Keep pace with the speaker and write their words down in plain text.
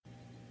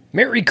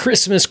Merry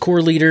Christmas,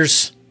 core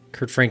leaders.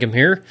 Kurt Frankham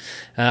here.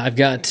 I've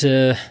got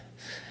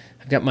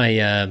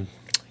my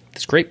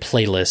this great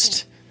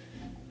playlist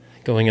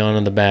going on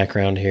in the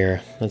background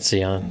here. Let's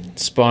see, on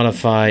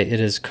Spotify, it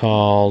is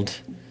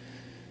called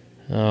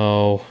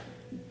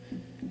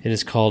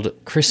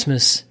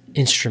Christmas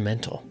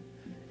Instrumental,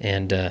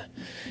 and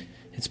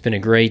it's been a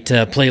great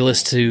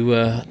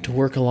playlist to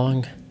work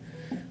along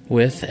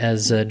with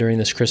as during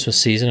this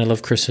Christmas season. I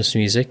love Christmas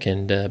music,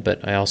 and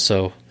but I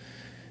also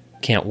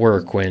can't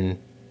work when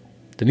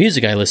the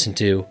music I listen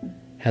to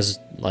has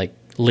like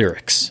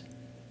lyrics.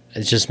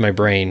 It's just my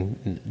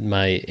brain,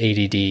 my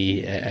ADD,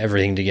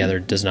 everything together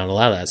does not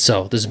allow that.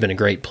 So this has been a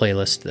great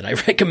playlist that I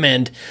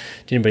recommend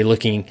to anybody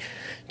looking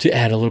to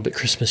add a little bit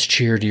Christmas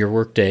cheer to your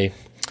workday.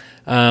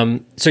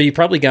 So you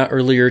probably got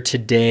earlier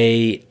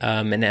today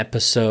an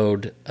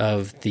episode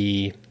of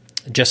the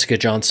Jessica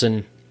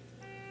Johnson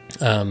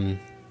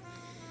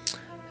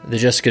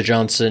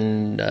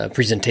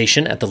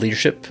presentation at the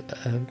leadership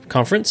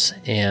conference,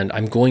 and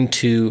I'm going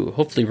to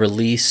hopefully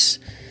release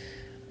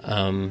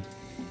one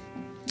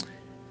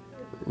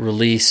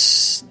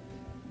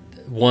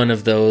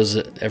of those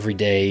every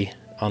day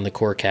on the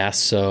Corecast,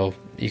 so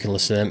you can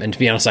listen to them. And to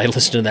be honest, I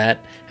listened to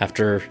that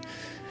after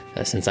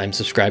since I'm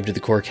subscribed to the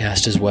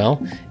Corecast as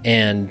well,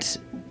 and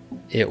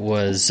it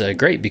was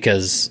great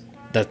because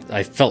that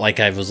I felt like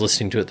I was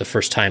listening to it the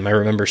first time. I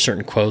remember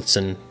certain quotes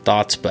and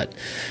thoughts, but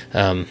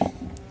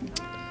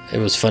it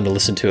was fun to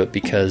listen to it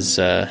because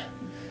my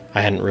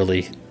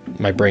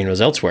brain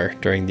was elsewhere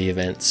during the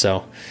event.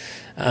 So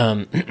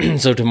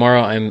so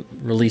tomorrow I'm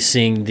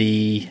releasing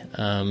the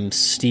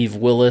Steve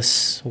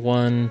Willis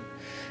one,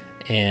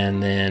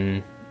 and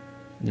then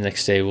the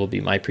next day will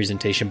be my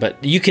presentation.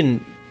 But you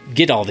can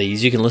get all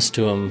these. You can listen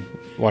to them,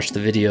 watch the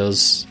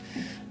videos.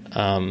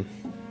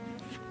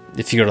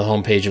 If you go to the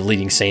homepage of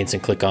Leading Saints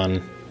and click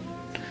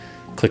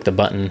the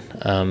button,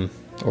 or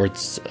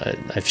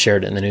I've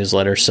shared it in the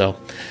newsletter. So,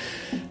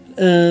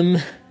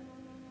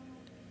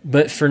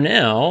 but for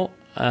now,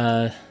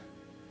 I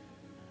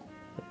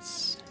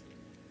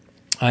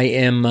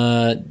am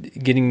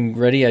getting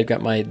ready. I've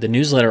got the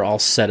newsletter all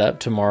set up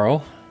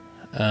tomorrow.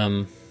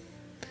 I'm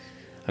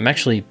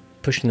actually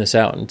pushing this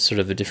out in sort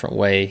of a different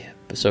way.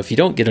 So if you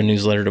don't get a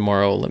newsletter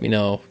tomorrow, let me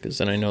know, because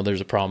then I know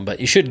there's a problem. But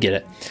you should get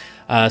it.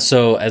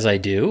 So as I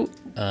do,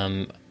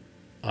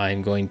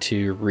 I'm going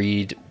to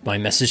read my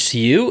message to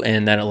you,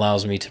 and that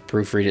allows me to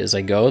proofread it as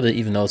I go,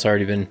 even though it's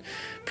already been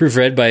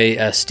proofread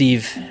by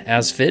Steve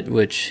Asfit,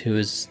 who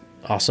is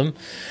awesome.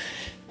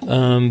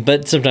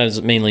 But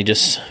sometimes mainly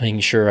just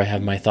making sure I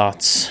have my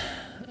thoughts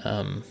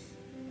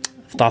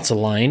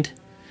aligned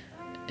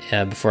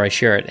before I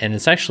share it. And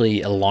it's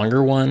actually a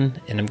longer one,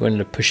 and I'm going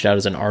to push it out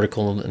as an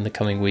article in the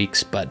coming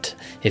weeks. But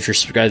if you're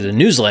subscribed to the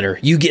newsletter,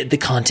 you get the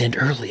content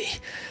early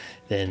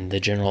than the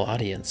general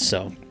audience.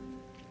 So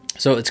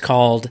it's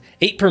called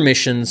 8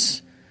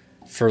 Permissions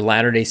for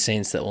Latter-day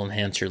Saints That Will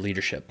Enhance Your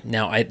Leadership.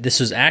 Now,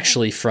 this was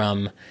actually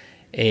from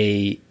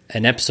an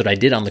episode I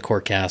did on the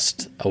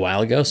Corecast a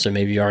while ago, so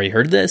maybe you already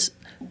heard this,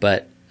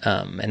 but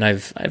and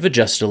I've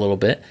adjusted a little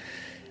bit.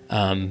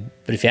 But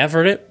if you have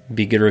heard it,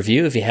 be a good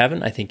review. If you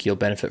haven't, I think you'll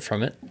benefit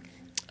from it.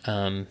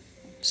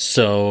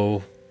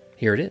 So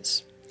here it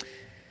is.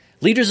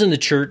 Leaders in the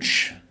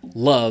church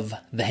love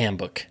the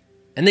handbook,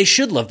 and they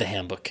should love the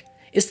handbook.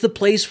 It's the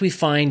place we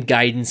find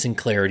guidance and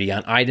clarity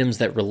on items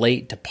that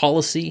relate to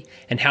policy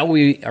and how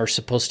we are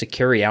supposed to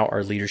carry out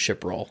our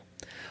leadership role.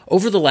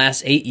 Over the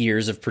last 8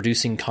 years of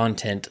producing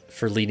content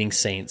for Leading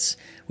Saints,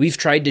 we've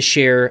tried to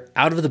share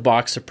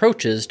out-of-the-box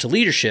approaches to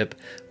leadership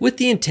with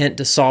the intent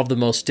to solve the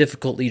most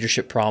difficult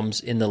leadership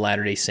problems in the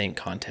Latter-day Saint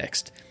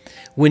context.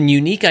 When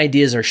unique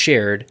ideas are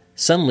shared,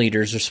 some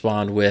leaders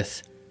respond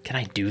with, "Can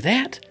I do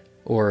that?"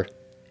 Or,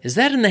 "Is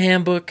that in the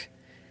handbook?"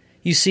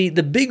 You see,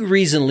 the big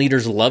reason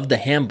leaders love the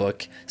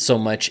handbook so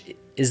much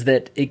is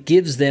that it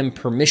gives them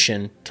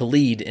permission to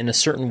lead in a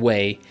certain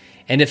way,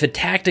 and if a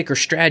tactic or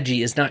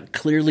strategy is not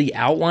clearly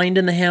outlined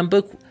in the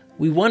handbook,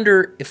 we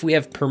wonder if we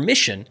have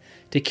permission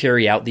to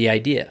carry out the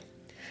idea.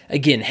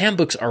 Again,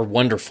 handbooks are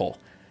wonderful,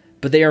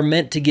 but they are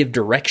meant to give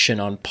direction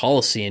on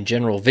policy and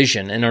general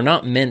vision, and are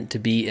not meant to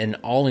be an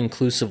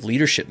all-inclusive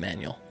leadership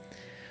manual.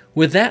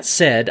 With that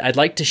said, I'd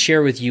like to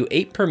share with you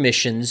 8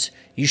 permissions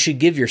you should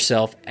give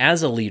yourself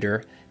as a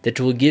leader that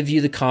will give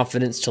you the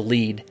confidence to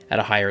lead at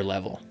a higher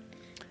level.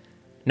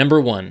 Number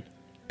 1,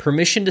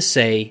 permission to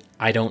say,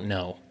 "I don't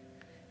know."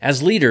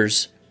 As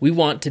leaders, we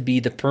want to be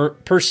the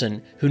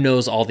person who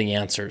knows all the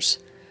answers.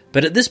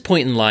 But at this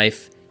point in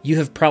life, you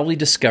have probably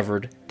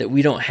discovered that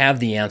we don't have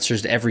the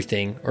answers to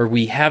everything, or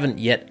we haven't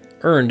yet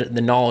earned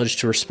the knowledge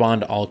to respond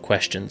to all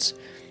questions.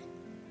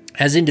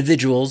 As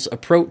individuals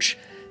approach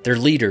their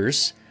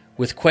leaders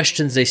with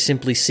questions, they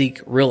simply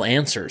seek real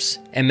answers.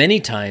 And many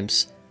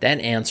times,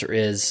 that answer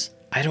is,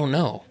 "I don't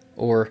know,"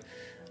 or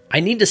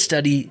 "I need to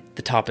study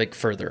the topic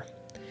further."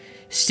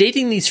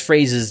 Stating these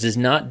phrases does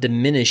not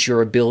diminish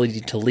your ability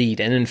to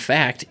lead, and in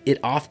fact, it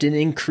often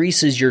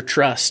increases your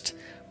trust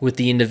with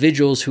the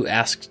individuals who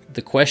ask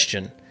the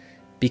question,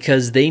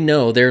 because they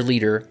know their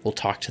leader will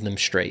talk to them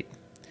straight.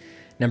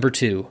 Number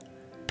 2,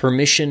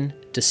 permission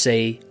to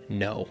say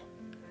no.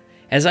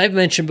 As I've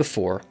mentioned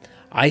before,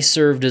 I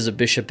served as a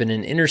bishop in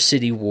an inner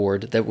city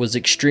ward that was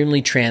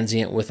extremely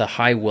transient with a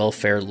high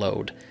welfare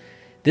load.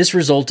 This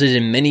resulted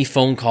in many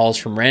phone calls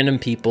from random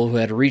people who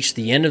had reached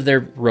the end of their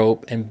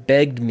rope and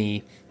begged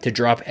me to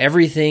drop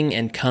everything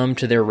and come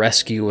to their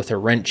rescue with a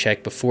rent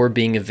check before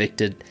being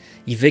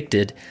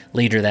evicted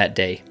later that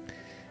day.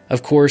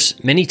 Of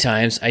course, many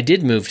times I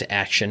did move to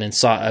action and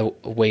sought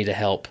a way to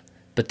help,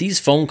 but these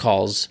phone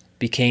calls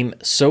became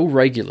so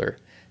regular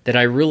that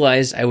I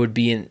realized I would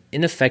be an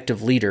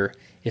ineffective leader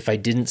if I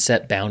didn't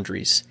set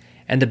boundaries.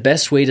 And the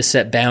best way to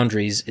set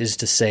boundaries is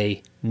to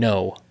say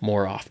no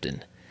more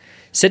often.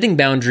 Setting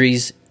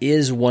boundaries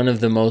is one of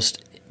the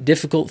most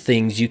difficult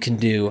things you can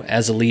do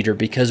as a leader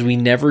because we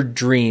never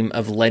dream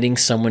of letting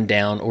someone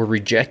down or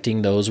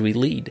rejecting those we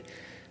lead.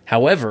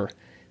 However,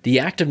 the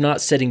act of not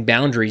setting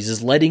boundaries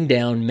is letting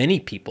down many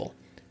people,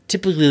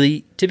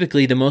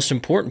 typically the most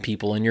important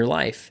people in your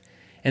life,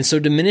 and so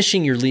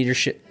diminishing your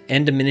leadership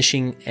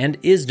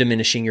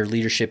diminishing your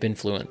leadership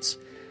influence.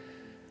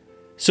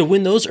 So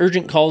when those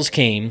urgent calls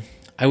came,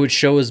 I would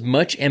show as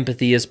much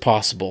empathy as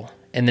possible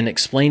and then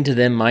explain to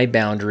them my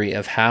boundary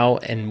of how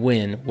and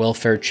when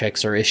welfare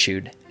checks are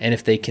issued, and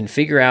if they can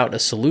figure out a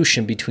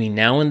solution between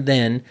now and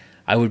then,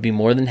 I would be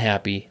more than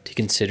happy to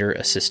consider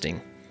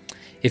assisting.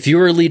 If you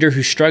are a leader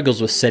who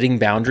struggles with setting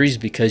boundaries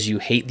because you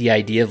hate the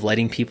idea of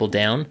letting people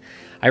down,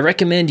 I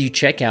recommend you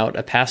check out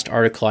a past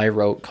article I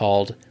wrote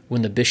called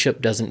When the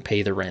Bishop Doesn't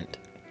Pay the Rent.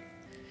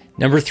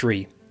 Number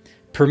 3,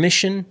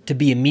 permission to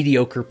be a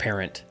mediocre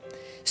parent.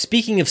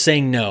 Speaking of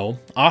saying no,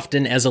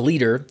 often as a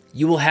leader,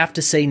 you will have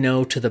to say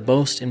no to the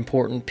most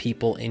important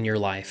people in your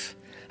life.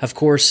 Of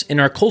course, in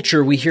our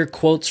culture, we hear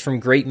quotes from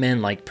great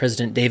men like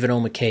President David O.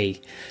 McKay,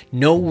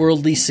 "No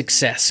worldly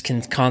success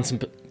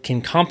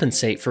can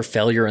compensate for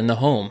failure in the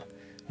home,"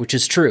 which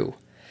is true.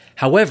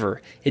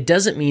 However, it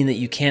doesn't mean that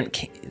you can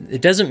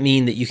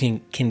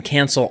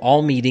cancel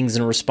all meetings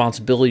and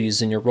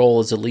responsibilities in your role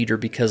as a leader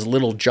because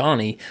little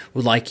Johnny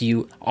would like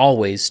you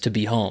always to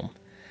be home.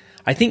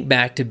 I think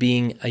back to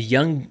being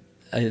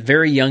a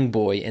very young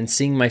boy and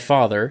seeing my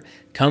father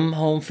come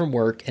home from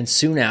work and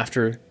soon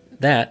after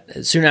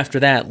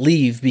that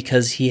leave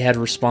because he had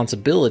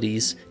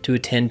responsibilities to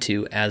attend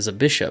to as a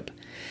bishop.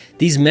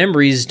 These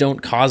memories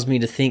don't cause me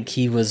to think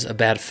he was a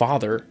bad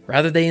father.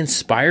 Rather, they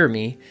inspire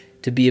me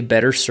to be a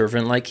better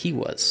servant like he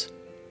was.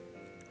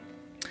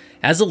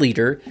 As a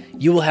leader,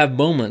 you will have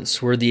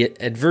moments where the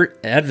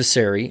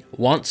adversary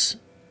wants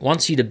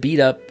you to beat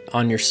up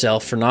on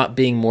yourself for not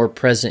being more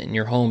present in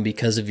your home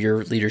because of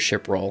your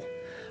leadership role.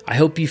 I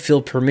hope you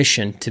feel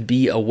permission to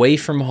be away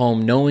from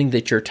home knowing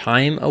that your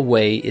time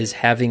away is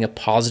having a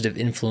positive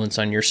influence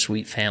on your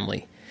sweet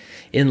family.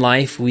 In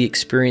life, we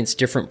experience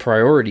different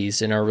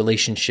priorities in our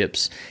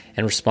relationships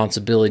and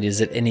responsibilities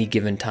at any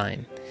given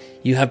time.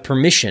 You have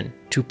permission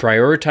to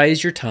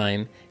prioritize your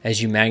time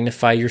as you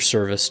magnify your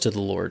service to the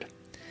Lord.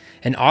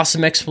 An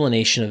awesome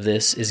explanation of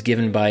this is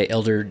given by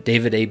Elder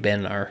David A.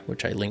 Benar,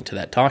 which I linked to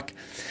that talk.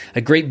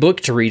 A great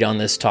book to read on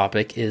this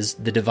topic is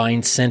The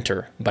Divine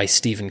Center by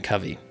Stephen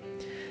Covey.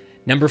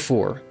 Number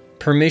 4,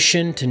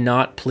 permission to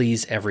not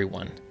please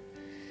everyone.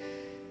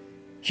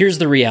 Here's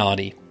the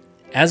reality.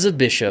 As a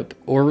bishop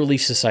or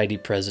Relief Society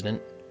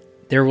president,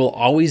 there will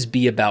always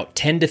be about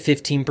 10 to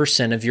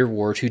 15% of your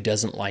ward who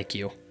doesn't like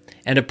you,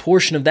 and a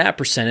portion of that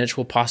percentage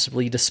will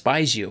possibly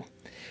despise you.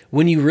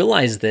 When you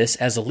realize this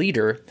as a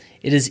leader,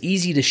 it is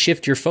easy to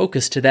shift your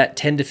focus to that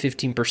 10 to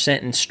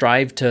 15% and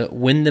strive to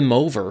win them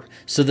over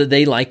so that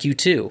they like you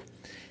too.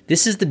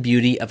 This is the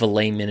beauty of a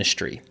lay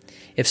ministry.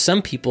 If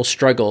some people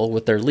struggle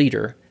with their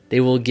leader, they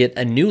will get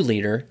a new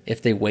leader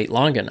if they wait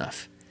long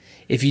enough.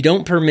 If you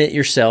don't permit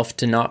yourself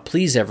to not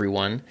please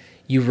everyone,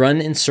 you run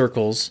in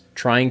circles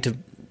trying to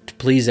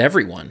please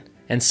everyone,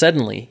 and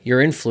suddenly your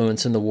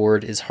influence in the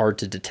ward is hard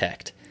to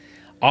detect.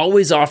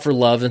 Always offer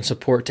love and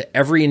support to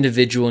every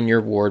individual in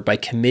your ward by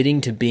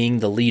committing to being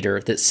the leader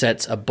that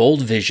sets a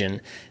bold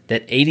vision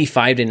that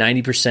 85 to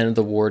 90% of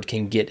the ward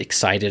can get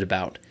excited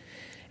about,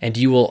 and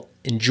you will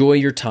enjoy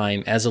your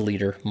time as a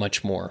leader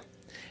much more.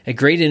 A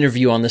great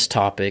interview on this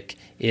topic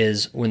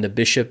is When the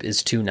Bishop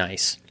is Too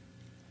Nice.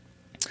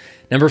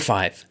 Number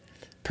 5,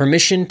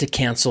 permission to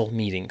cancel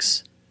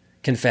meetings.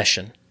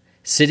 Confession.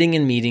 Sitting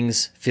in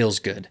meetings feels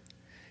good.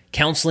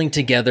 Counseling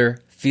together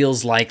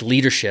feels like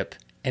leadership,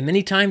 and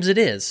many times it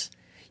is.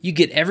 You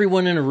get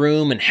everyone in a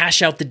room and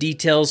hash out the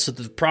details so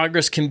that the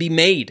progress can be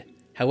made.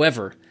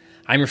 However,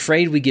 I'm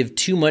afraid we give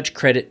too much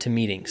credit to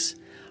meetings.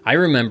 I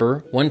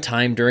remember one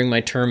time during my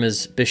term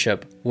as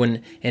bishop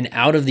when an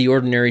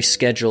out-of-the-ordinary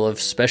schedule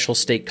of special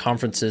state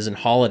conferences and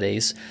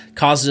holidays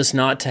caused us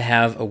not to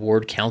have a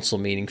ward council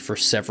meeting for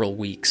several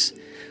weeks,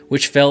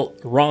 which felt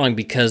wrong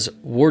because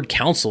ward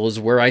council is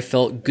where I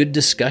felt good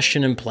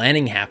discussion and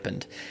planning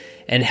happened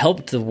and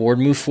helped the ward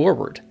move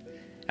forward.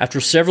 After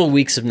several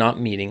weeks of not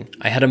meeting,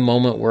 I had a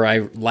moment where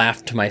I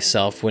laughed to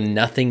myself when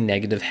nothing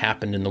negative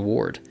happened in the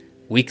ward.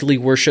 Weekly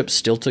worship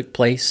still took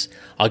place.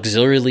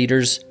 Auxiliary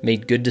leaders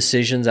made good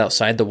decisions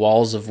outside the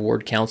walls of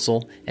ward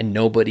council, and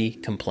nobody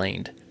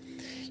complained.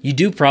 You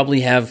do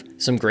probably have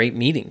some great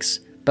meetings,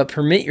 but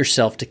permit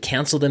yourself to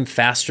cancel them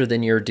faster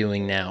than you're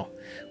doing now.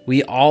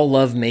 We all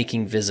love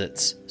making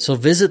visits, so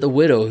visit the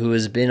widow who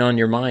has been on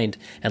your mind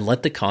and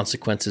let the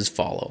consequences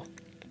follow.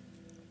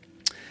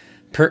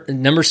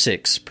 Number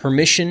 6,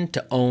 permission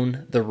to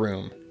own the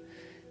room.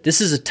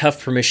 This is a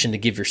tough permission to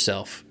give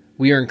yourself.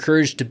 We are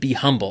encouraged to be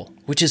humble,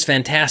 which is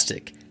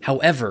fantastic.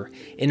 However,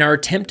 in our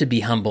attempt to be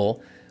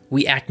humble,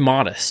 we act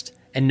modest,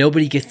 and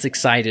nobody gets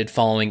excited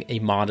following a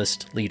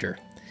modest leader.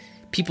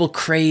 People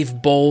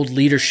crave bold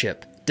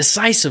leadership,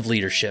 decisive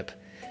leadership.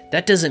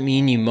 That doesn't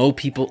mean you mow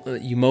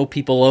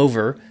people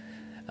over.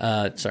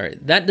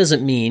 That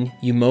doesn't mean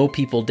you mow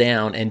people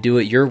down and do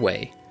it your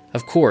way.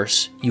 Of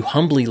course, you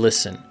humbly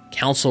listen,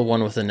 counsel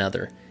one with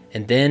another,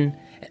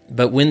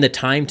 but when the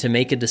time to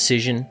make a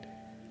decision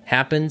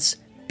happens,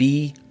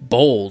 be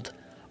bold.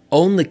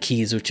 Own the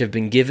keys which have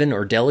been given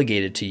or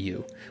delegated to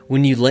you.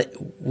 When you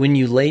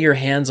lay your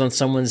hands on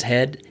someone's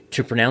head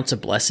to pronounce a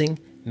blessing,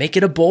 make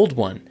it a bold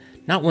one,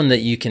 not one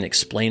that you can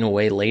explain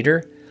away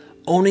later.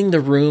 Owning the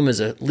room as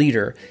a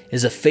leader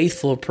is a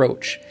faithful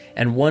approach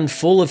and one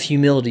full of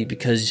humility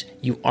because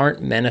you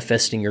aren't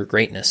manifesting your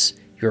greatness.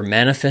 You're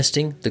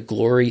manifesting the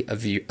glory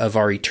of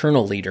our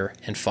eternal leader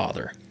and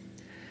Father.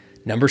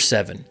 Number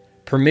 7,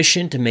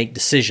 permission to make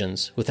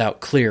decisions without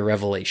clear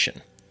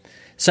revelation.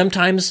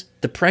 Sometimes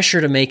the pressure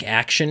to make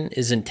action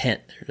is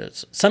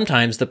intense.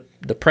 Sometimes the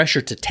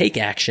pressure to take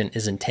action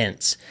is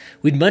intense.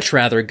 We'd much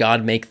rather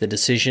God make the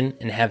decision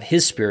and have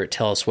His Spirit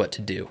tell us what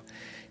to do.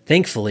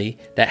 Thankfully,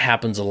 that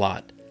happens a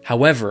lot.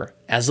 However,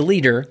 as a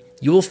leader,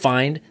 you will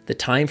find the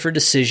time for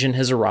decision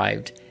has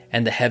arrived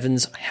and the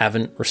heavens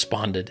haven't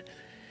responded.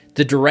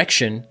 The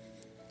direction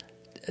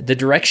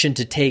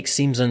to take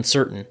seems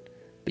uncertain,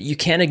 but you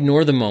can't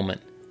ignore the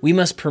moment. We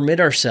must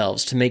permit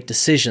ourselves to make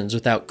decisions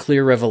without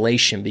clear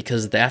revelation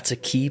because that's a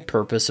key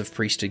purpose of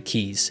priesthood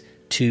keys,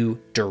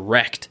 to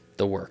direct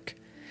the work.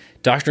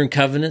 Doctrine and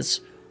Covenants,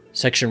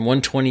 section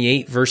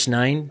 128, verse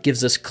 9,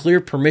 gives us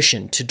clear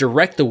permission to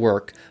direct the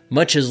work,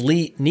 much as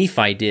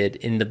Nephi did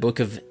in the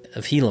book of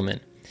Helaman.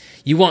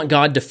 You want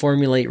God to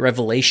formulate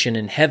revelation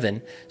in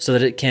heaven so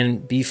that it can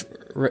be...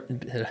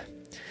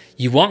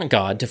 You want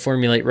God to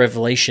formulate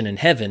revelation in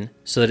heaven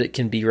so that it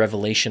can be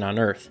revelation on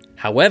earth.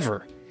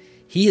 However,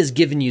 He has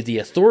given you the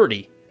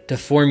authority to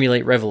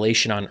formulate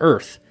revelation on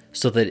earth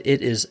so that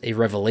it is a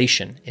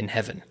revelation in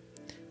heaven.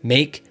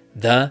 Make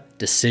the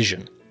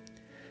decision.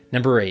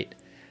 Number 8,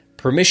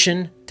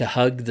 permission to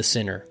hug the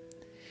sinner.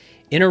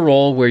 In a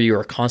role where you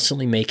are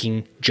constantly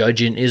making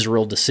judge in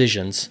Israel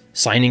decisions,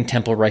 signing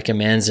temple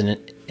recommends and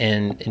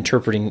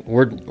interpreting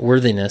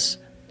worthiness.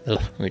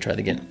 Let me try that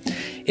again.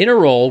 In a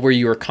role where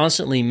you are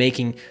constantly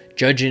making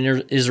judge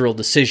in Israel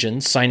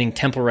decisions, signing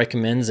temple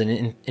recommends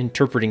and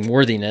interpreting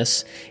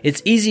worthiness,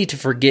 it's easy to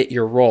forget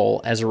your role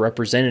as a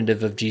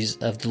representative of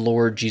the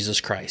Lord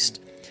Jesus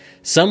Christ.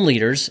 Some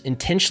leaders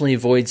intentionally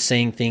avoid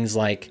saying things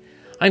like,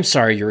 "I'm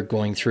sorry you're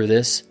going through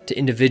this," to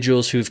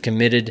individuals who've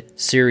committed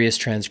serious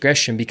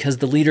transgression because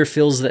the leader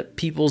feels that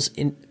people's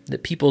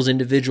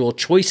individual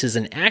choices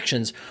and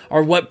actions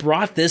are what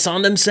brought this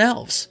on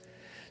themselves.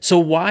 So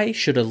why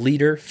should a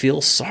leader feel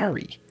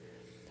sorry?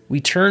 We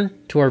turn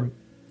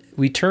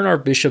our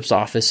bishop's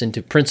office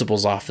into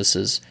principal's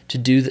offices to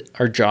do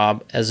our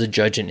job as a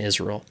judge in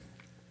Israel.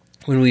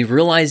 When we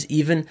realize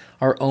even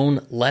our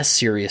own less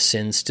serious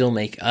sins still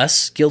make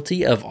us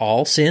guilty of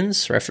all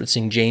sins,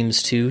 referencing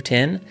James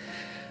 2:10,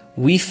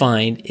 we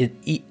find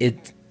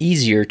it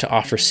easier to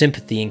offer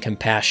sympathy and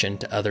compassion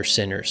to other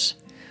sinners.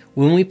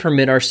 When we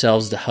permit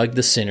ourselves to hug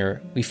the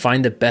sinner, we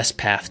find the best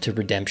path to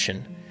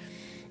redemption.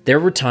 There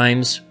were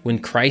times when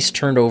Christ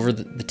turned over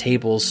the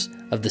tables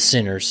of the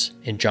sinners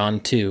in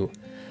John 2,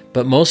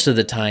 but most of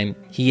the time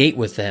He ate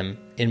with them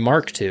in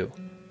Mark 2,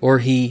 or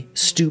He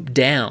stooped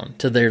down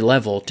to their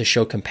level to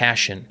show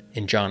compassion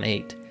in John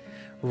 8.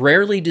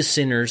 Rarely do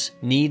sinners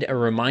need a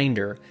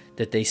reminder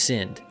that they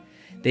sinned.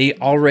 They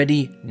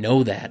already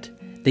know that.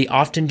 They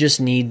often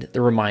just need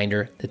the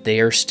reminder that they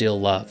are still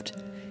loved.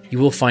 You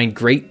will find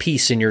great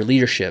peace in your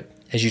leadership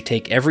as you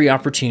take every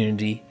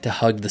opportunity to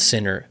hug the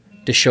sinner,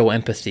 to show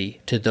empathy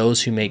to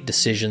those who make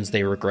decisions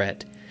they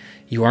regret.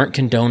 You aren't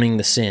condoning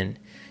the sin.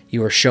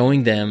 You are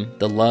showing them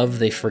the love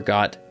they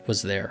forgot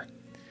was there.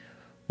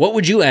 What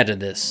would you add to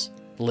this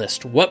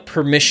list? What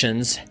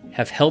permissions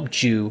have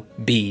helped you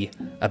be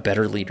a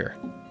better leader?